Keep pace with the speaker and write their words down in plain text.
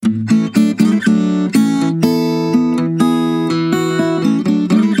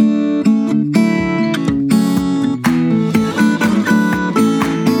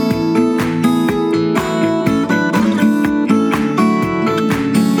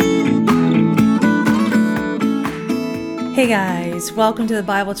Hey guys, welcome to the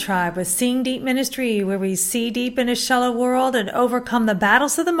Bible Tribe with Seeing Deep Ministry, where we see deep in a shallow world and overcome the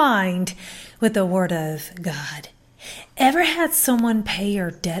battles of the mind with the Word of God. Ever had someone pay your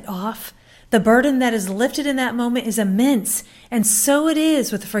debt off? The burden that is lifted in that moment is immense, and so it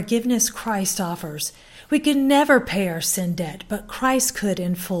is with the forgiveness Christ offers. We could never pay our sin debt, but Christ could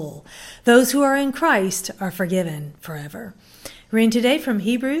in full. Those who are in Christ are forgiven forever. Reading today from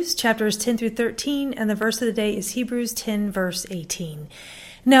Hebrews chapters 10 through 13, and the verse of the day is Hebrews 10 verse 18.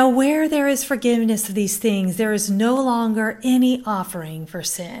 Now where there is forgiveness of these things, there is no longer any offering for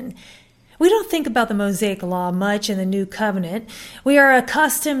sin. We don't think about the Mosaic Law much in the New Covenant. We are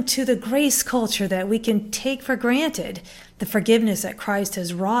accustomed to the grace culture that we can take for granted, the forgiveness that Christ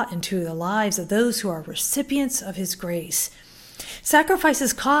has wrought into the lives of those who are recipients of His grace.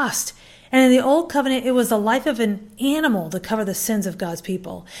 Sacrifices cost. And in the Old Covenant, it was the life of an animal to cover the sins of God's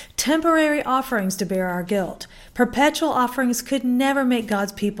people. Temporary offerings to bear our guilt. Perpetual offerings could never make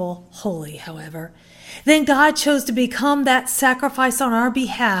God's people holy, however. Then God chose to become that sacrifice on our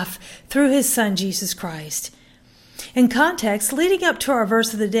behalf through His Son, Jesus Christ. In context, leading up to our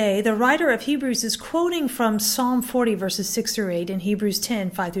verse of the day, the writer of Hebrews is quoting from Psalm 40, verses 6 through 8, and Hebrews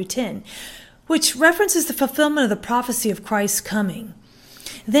 10, 5 through 10, which references the fulfillment of the prophecy of Christ's coming.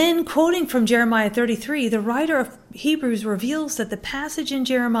 Then, quoting from Jeremiah 33, the writer of Hebrews reveals that the passage in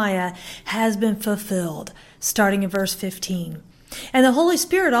Jeremiah has been fulfilled, starting in verse 15. And the Holy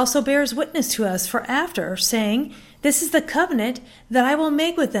Spirit also bears witness to us for after, saying, "This is the covenant that I will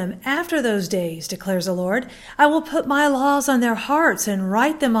make with them after those days, declares the Lord. I will put my laws on their hearts and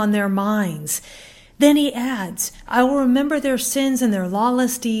write them on their minds." Then he adds, "I will remember their sins and their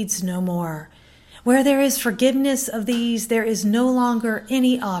lawless deeds no more." Where there is forgiveness of these, there is no longer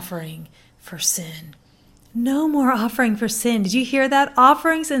any offering for sin. No more offering for sin. Did you hear that?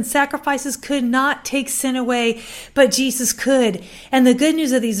 Offerings and sacrifices could not take sin away, but Jesus could. And the good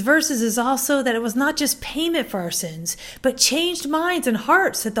news of these verses is also that it was not just payment for our sins, but changed minds and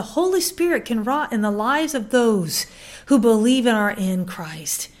hearts that the Holy Spirit can wrought in the lives of those who believe and are in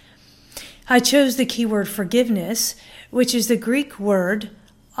Christ. I chose the keyword forgiveness, which is the Greek word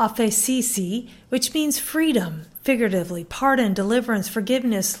aphesis, which means freedom, figuratively, pardon, deliverance,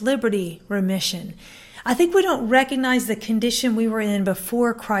 forgiveness, liberty, remission. I think we don't recognize the condition we were in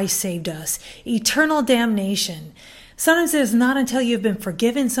before Christ saved us, eternal damnation. Sometimes it is not until you have been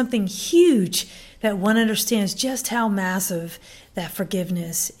forgiven something huge that one understands just how massive that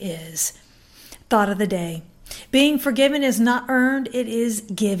forgiveness is. Thought of the day. Being forgiven is not earned, it is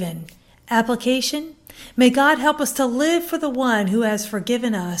given. Application. May God help us to live for the one who has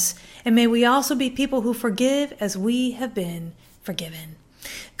forgiven us, and may we also be people who forgive as we have been forgiven.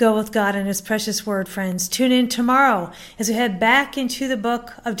 Go with God and His precious word, friends. Tune in tomorrow as we head back into the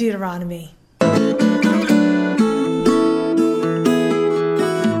book of Deuteronomy.